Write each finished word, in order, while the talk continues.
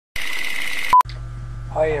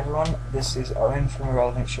Hi everyone, this is Owen from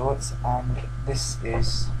Irrelevant Shorts, and this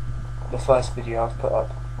is the first video I've put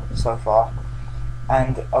up so far.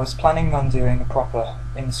 And I was planning on doing a proper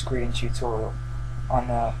in-screen tutorial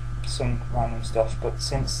on some random stuff, but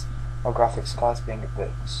since our graphics card's being a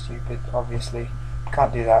bit stupid, obviously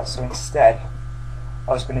can't do that. So instead,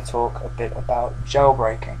 I was going to talk a bit about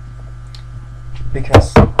jailbreaking,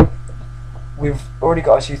 because we've already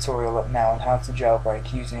got a tutorial up now on how to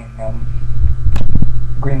jailbreak using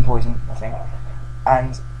green poison, I think,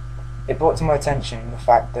 and it brought to my attention the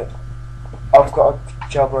fact that I've got a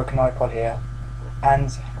jailbroken iPod here,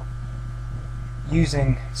 and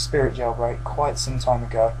using Spirit Jailbreak quite some time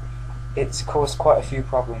ago, it's caused quite a few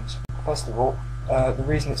problems. First of all, the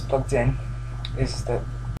reason it's plugged in is that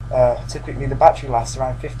typically the battery lasts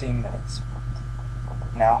around 15 minutes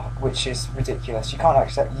now, which is ridiculous. You can't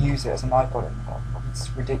actually use it as an iPod anymore.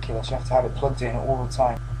 It's ridiculous. You have to have it plugged in all the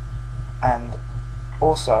time. And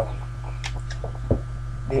also,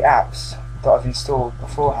 the apps that I've installed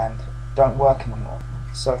beforehand don't work anymore.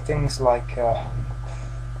 So things like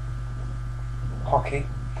Hockey,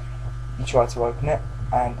 you try to open it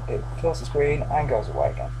and it fills the screen and goes away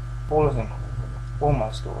again. All of them,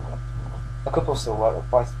 almost all of them. A couple still work,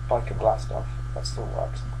 Biker Blast Off, that still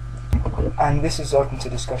works. And this is open to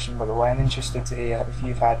discussion, by the way. I'm interested to hear if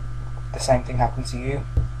you've had the same thing happen to you.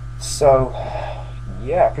 So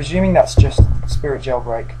yeah, presuming that's just Spirit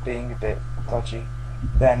Jailbreak being a bit dodgy,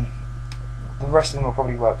 then the rest of them will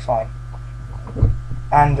probably work fine.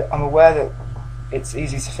 And I'm aware that it's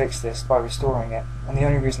easy to fix this by restoring it, and the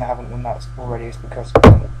only reason I haven't done that already is because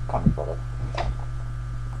I can't be bothered.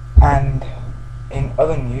 And in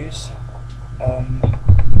other news,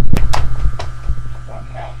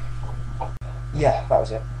 yeah, that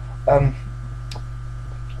was it. I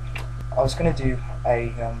was going to do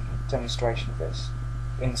a demonstration of this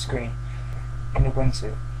in screen in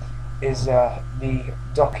Ubuntu. Is the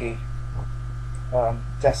Docky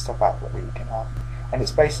desktop app that you can have, and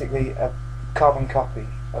it's basically a carbon copy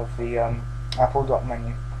of the Apple dock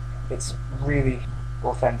menu. It's really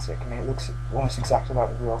authentic. I mean, it looks almost exactly like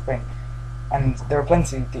the real thing, and there are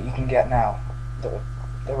plenty that you can get now that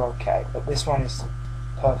they're okay, but this one is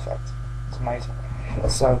perfect. It's amazing.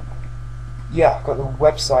 So yeah, I've got the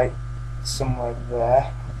website somewhere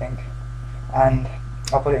there, I think, and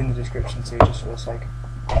I'll put it in the description too, just for the sake.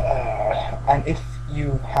 And if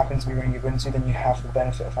you happen to be running Ubuntu, then you have the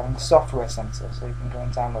benefit of having the software center, so you can go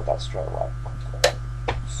and download that straight away.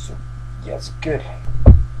 So yeah, it's good.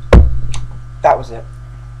 That was it.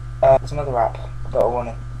 There's another app that I want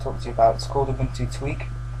to talk to you about. It's called Ubuntu Tweak,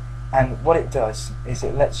 and what it does is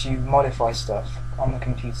it lets you modify stuff on the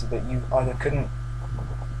computer that you either couldn't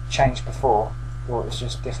change before, or it was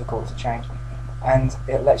just difficult to change. And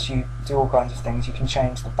it lets you do all kinds of things. You can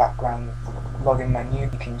change the background of the login menu,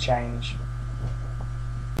 you can change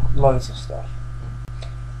loads of stuff.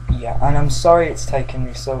 Yeah, and I'm sorry it's taken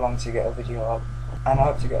me so long to get a video up, and I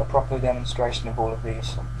hope to get a proper demonstration of all of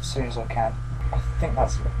these as soon as I can. I think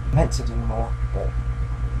that's meant to do more, but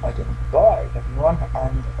I didn't. Bye everyone,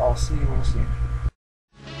 and I'll see you all soon.